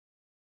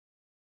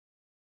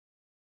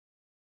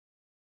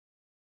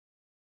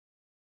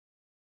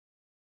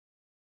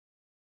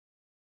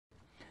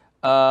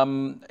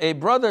A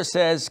brother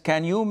says,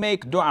 can you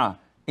make dua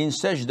in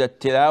sajda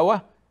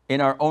tilawah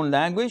in our own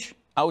language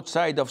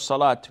outside of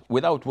salat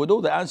without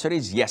wudu? The answer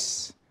is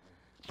yes,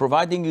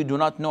 providing you do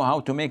not know how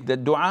to make the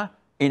dua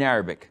in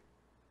Arabic.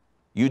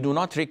 You do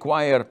not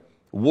require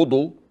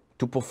wudu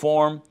to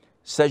perform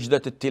sajda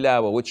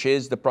tilawah, which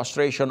is the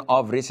prostration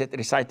of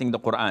reciting the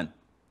Quran.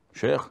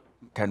 Sheikh,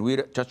 can we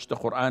touch the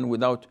Quran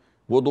without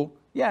wudu?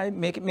 Yeah,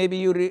 maybe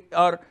you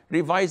are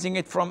revising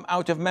it from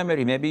out of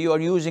memory. Maybe you are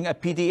using a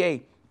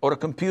PDA or a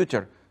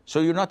computer.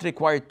 So you're not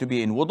required to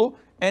be in wudu.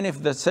 And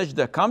if the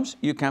sajda comes,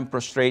 you can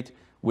prostrate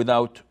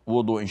without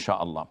wudu,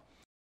 inshallah.